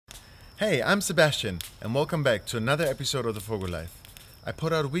Hey, I'm Sebastian, and welcome back to another episode of the FOGO Life. I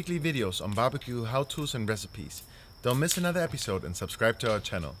put out weekly videos on barbecue how-tos and recipes. Don't miss another episode and subscribe to our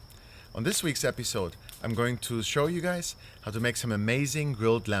channel. On this week's episode, I'm going to show you guys how to make some amazing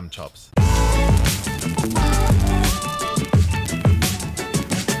grilled lamb chops.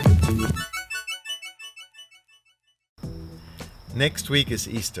 Next week is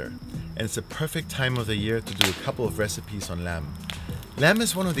Easter, and it's the perfect time of the year to do a couple of recipes on lamb. Lamb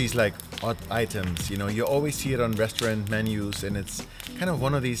is one of these like odd items, you always see it on restaurant menus, and it's kind of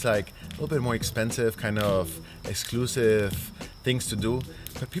one of these like a little bit more expensive, kind of exclusive things to do,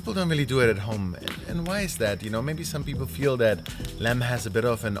 but people don't really do it at home. And why is that? Maybe some people feel that lamb has a bit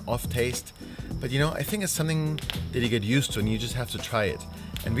of an off taste, but I think it's something that you get used to and you just have to try it.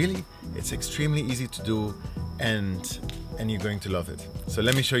 And really, it's extremely easy to do, and you're going to love it. So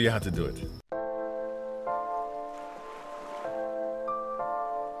let me show you how to do it.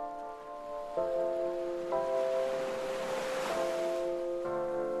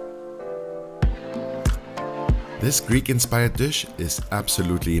 This Greek-inspired dish is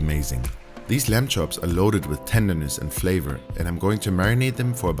absolutely amazing. These lamb chops are loaded with tenderness and flavor, and I'm going to marinate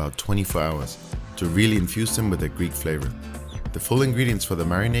them for about 24 hours to really infuse them with their Greek flavor. The full ingredients for the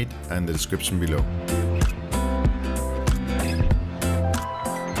marinade are in the description below.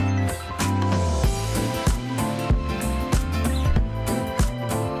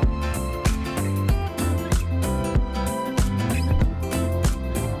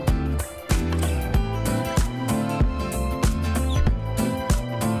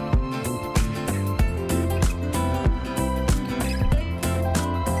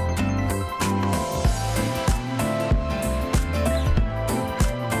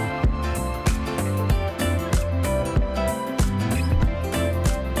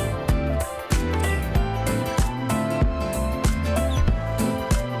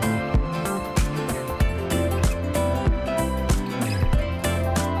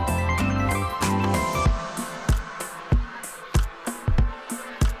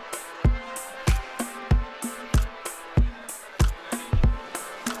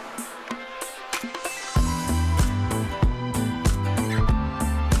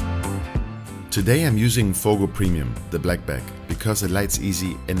 Today I'm using FOGO Premium, the black bag, because it lights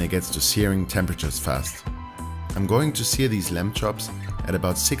easy and it gets to searing temperatures fast. I'm going to sear these lamb chops at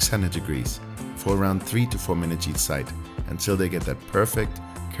about 600 degrees for around 3 to 4 minutes each side until they get that perfect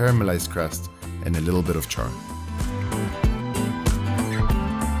caramelized crust and a little bit of char.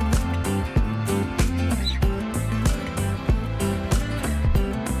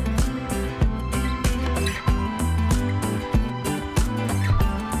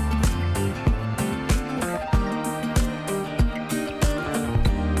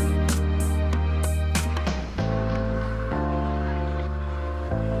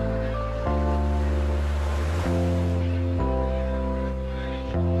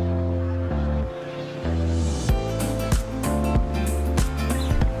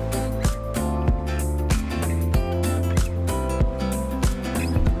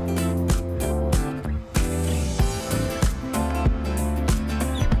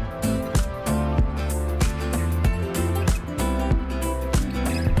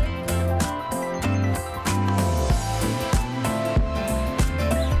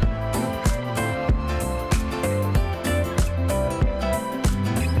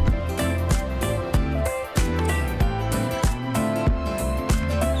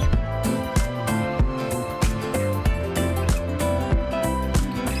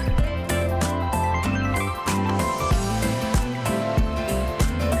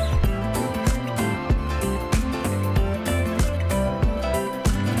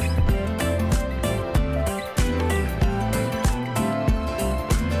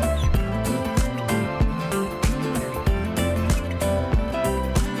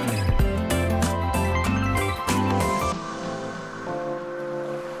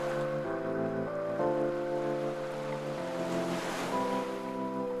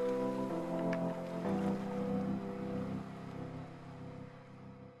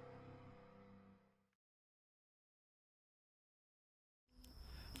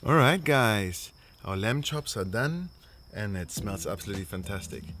 Alright guys, our lamb chops are done and it smells absolutely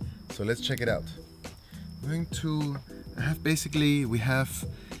fantastic. So let's check it out. We have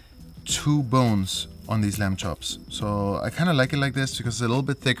 2 bones on these lamb chops. So I kind of like it like this because it's a little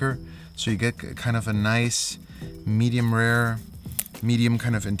bit thicker, so you get kind of a nice medium rare, medium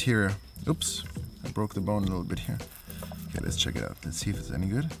kind of interior. Oops, I broke the bone a little bit here. Okay, let's check it out. Let's see if it's any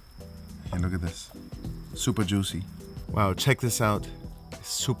good. Hey, look at this. Super juicy. Wow, check this out. It's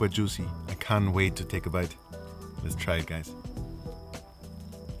super juicy. I can't wait to take a bite. Let's try it, guys.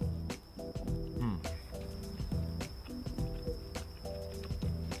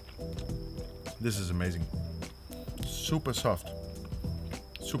 This is amazing. Super soft,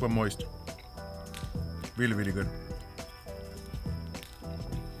 super moist. Really, really good.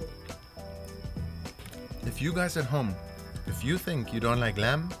 If you guys at home, if you think you don't like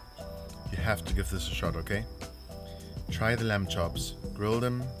lamb, you have to give this a shot, okay? Try the lamb chops, grill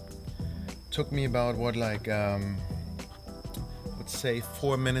them. Took me about what, like, let's say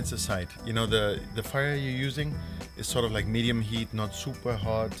 4 minutes aside. You know, the fire you're using is sort of like medium heat, not super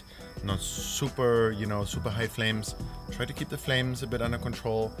hot, not super, you know, super high flames. Try to keep the flames a bit under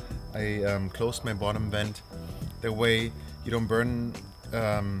control. I closed my bottom vent. That way you don't burn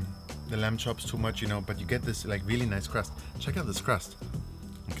the lamb chops too much, you know, but you get this like really nice crust. Check out this crust.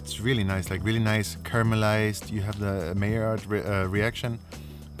 It's really nice, like really nice caramelized. You have the Maillard reaction,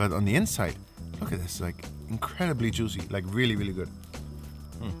 but on the inside, look at this, like incredibly juicy, like really, really good.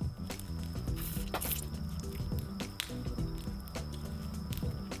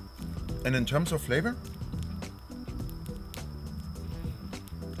 And in terms of flavor,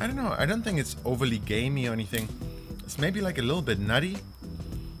 I don't know. I don't think it's overly gamey or anything. It's maybe like a little bit nutty.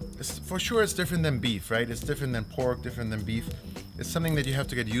 For sure it's different than beef, right? It's different than pork, different than beef. It's something that you have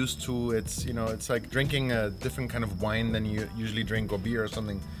to get used to. It's, you know, it's like drinking a different kind of wine than you usually drink, or beer or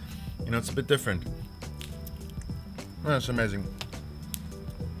something. You know, it's a bit different. Oh, it's amazing.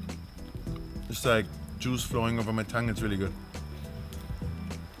 It's like juice flowing over my tongue. It's really good.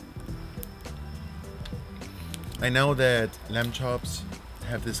 I know that lamb chops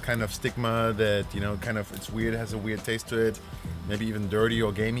have this kind of stigma that, you know, kind of, it's weird, it has a weird taste to it, maybe even dirty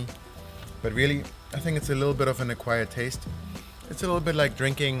or gamey. But really, I think it's a little bit of an acquired taste. It's a little bit like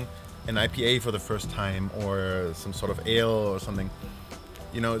drinking an IPA for the first time, or some sort of ale or something.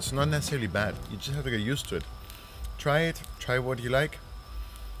 You know, it's not necessarily bad. You just have to get used to it. Try it, try what you like.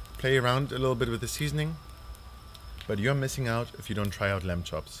 Play around a little bit with the seasoning. But you're missing out if you don't try out lamb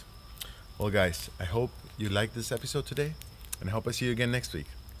chops. Well guys, I hope you liked this episode today, and I hope I see you again next week.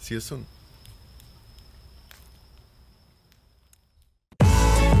 See you soon.